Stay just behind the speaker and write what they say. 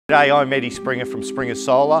Today I'm Eddie Springer from Springer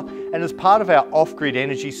Solar, and as part of our off-grid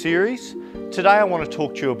energy series, today I want to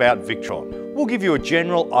talk to you about Victron. We'll give you a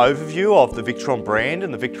general overview of the Victron brand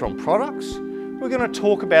and the Victron products. We're going to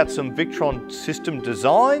talk about some Victron system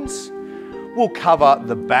designs. We'll cover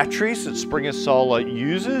the batteries that Springer Solar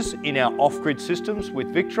uses in our off-grid systems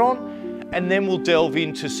with Victron, and then we'll delve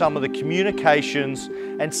into some of the communications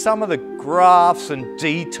and some of the graphs and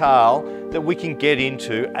detail that we can get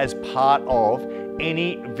into as part of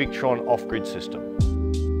any Victron off-grid system.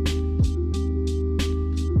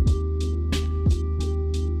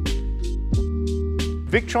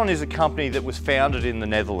 Victron is a company that was founded in the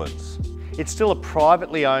Netherlands. It's still a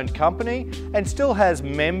privately owned company and still has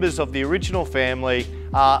members of the original family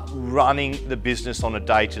running the business on a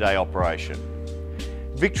day-to-day operation.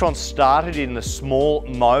 Victron started in the small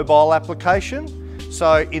mobile application,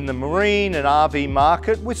 so in the marine and RV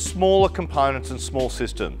market with smaller components and small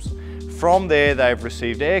systems. From there, they've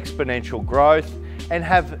received exponential growth and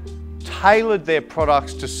have tailored their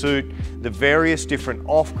products to suit the various different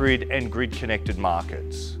off-grid and grid-connected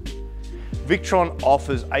markets. Victron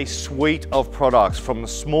offers a suite of products from the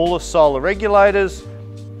smallest solar regulators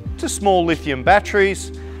to small lithium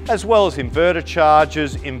batteries, as well as inverter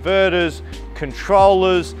chargers, inverters,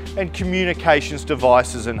 controllers, and communications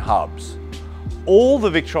devices and hubs. All the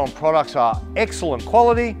Victron products are excellent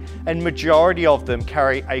quality and majority of them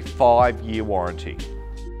carry a 5-year warranty.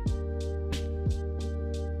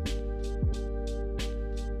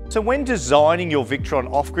 So when designing your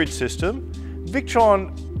Victron off-grid system,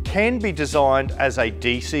 Victron can be designed as a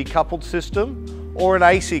DC coupled system or an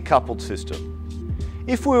AC coupled system.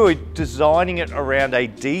 If we were designing it around a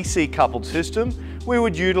DC coupled system, we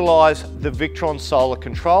would utilize the Victron solar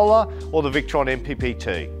controller or the Victron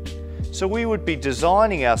MPPT. So we would be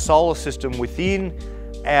designing our solar system within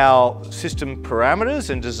our system parameters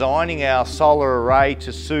and designing our solar array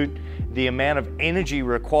to suit the amount of energy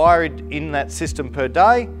required in that system per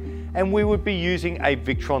day, and we would be using a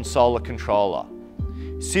Victron solar controller,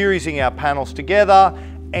 seriesing our panels together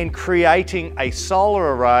and creating a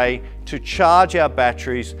solar array to charge our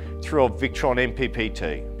batteries through a Victron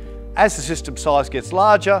MPPT. As the system size gets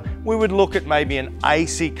larger, we would look at maybe an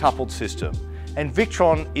AC coupled system. And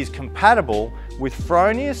Victron is compatible with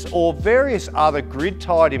Fronius or various other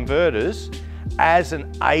grid-tied inverters as an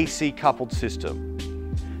AC coupled system.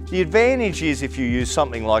 The advantage is, if you use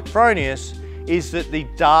something like Fronius, is that the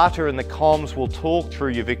data and the comms will talk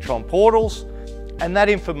through your Victron portals, and that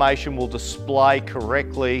information will display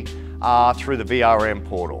correctly through the VRM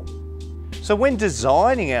portal. So when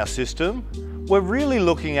designing our system, we're really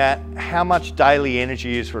looking at how much daily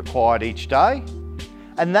energy is required each day,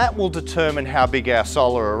 and that will determine how big our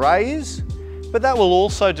solar array is, but that will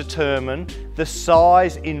also determine the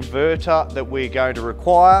size inverter that we're going to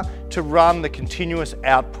require to run the continuous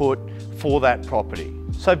output for that property.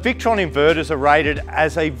 So Victron inverters are rated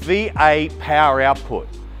as a VA power output.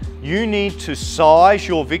 You need to size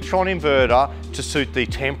your Victron inverter to suit the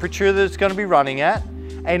temperature that it's going to be running at,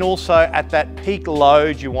 and also at that peak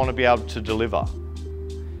load you want to be able to deliver.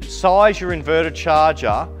 Size your inverter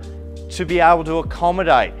charger to be able to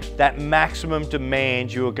accommodate that maximum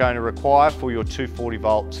demand you are going to require for your 240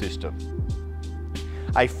 volt system.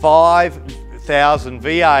 A 5000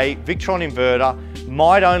 VA Victron inverter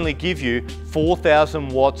might only give you 4000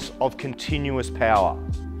 watts of continuous power.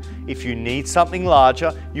 If you need something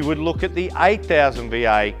larger, you would look at the 8000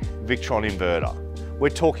 VA Victron inverter. We're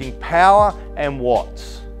talking power and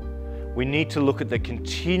watts. We need to look at the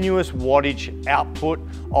continuous wattage output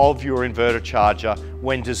of your inverter charger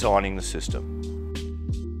when designing the system.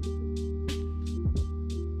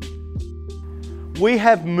 We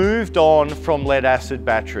have moved on from lead acid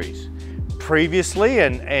batteries. Previously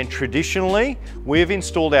and traditionally, we've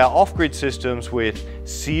installed our off-grid systems with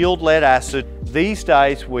sealed lead acid. These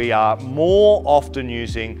days, we are more often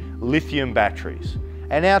using lithium batteries.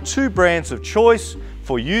 And our two brands of choice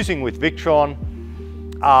for using with Victron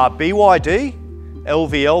are BYD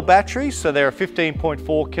LVL batteries, so they're a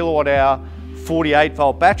 15.4 kilowatt hour 48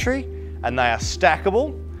 volt battery, and they are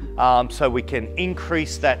stackable, so we can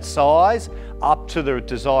increase that size up to the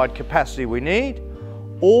desired capacity we need.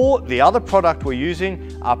 Or the other product we're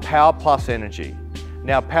using are Power Plus Energy.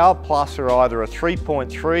 Now Power Plus are either a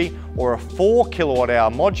 3.3 or a 4 kilowatt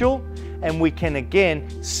hour module, and we can again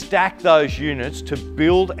stack those units to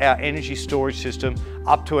build our energy storage system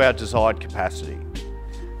up to our desired capacity.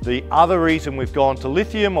 The other reason we've gone to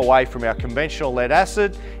lithium away from our conventional lead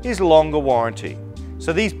acid is longer warranty.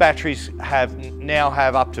 So these batteries now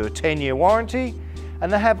have up to a 10-year warranty,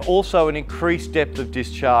 and they have also an increased depth of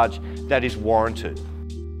discharge that is warranted.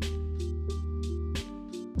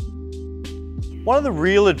 One of the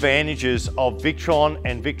real advantages of Victron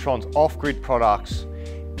and Victron's off-grid products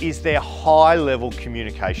is their high-level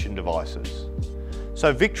communication devices.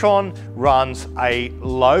 So Victron runs a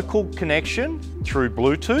local connection through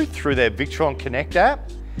Bluetooth through their Victron Connect app,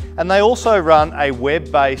 and they also run a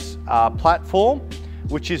web-based platform,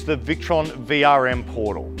 which is the Victron VRM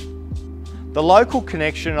portal. The local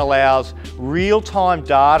connection allows real-time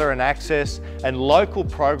data and access and local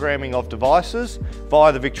programming of devices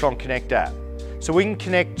via the Victron Connect app. So we can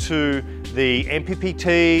connect to the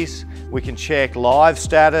MPPTs, we can check live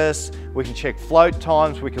status, we can check float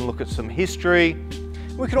times, we can look at some history.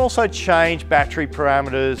 We can also change battery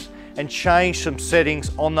parameters and change some settings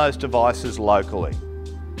on those devices locally.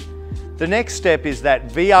 The next step is that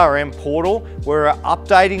VRM portal, where we're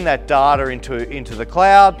updating that data into the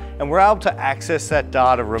cloud, and we're able to access that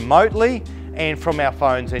data remotely and from our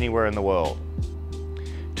phones anywhere in the world.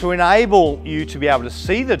 To enable you to be able to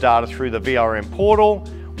see the data through the VRM portal,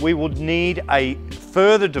 we would need a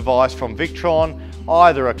further device from Victron,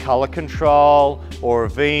 either a color control or a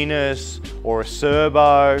Venus or a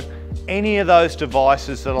Serbo, any of those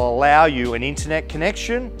devices that will allow you an internet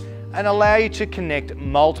connection and allow you to connect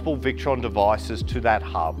multiple Victron devices to that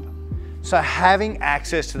hub. So having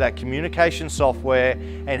access to that communication software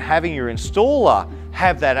and having your installer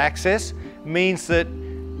have that access means that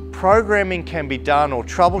programming can be done or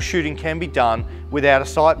troubleshooting can be done without a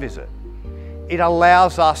site visit. It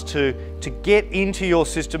allows us to get into your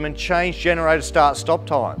system and change generator start-stop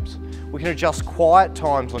times. We can adjust quiet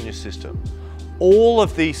times on your system. All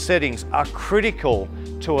of these settings are critical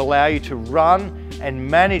to allow you to run and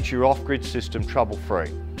manage your off-grid system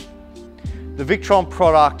trouble-free. The Victron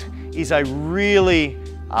product is a really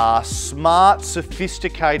smart,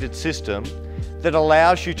 sophisticated system that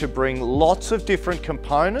allows you to bring lots of different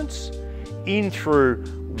components in through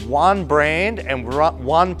one brand and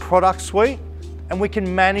one product suite, and we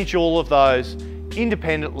can manage all of those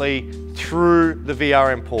independently through the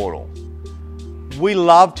VRM portal. We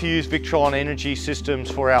love to use Victron Energy systems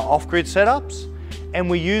for our off-grid setups, and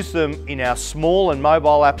we use them in our small and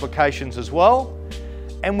mobile applications as well.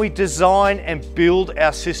 And we design and build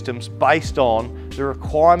our systems based on the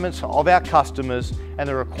requirements of our customers and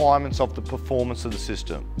the requirements of the performance of the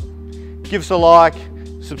system. Give us a like,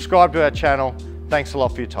 subscribe to our channel. Thanks a lot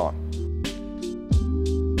for your time.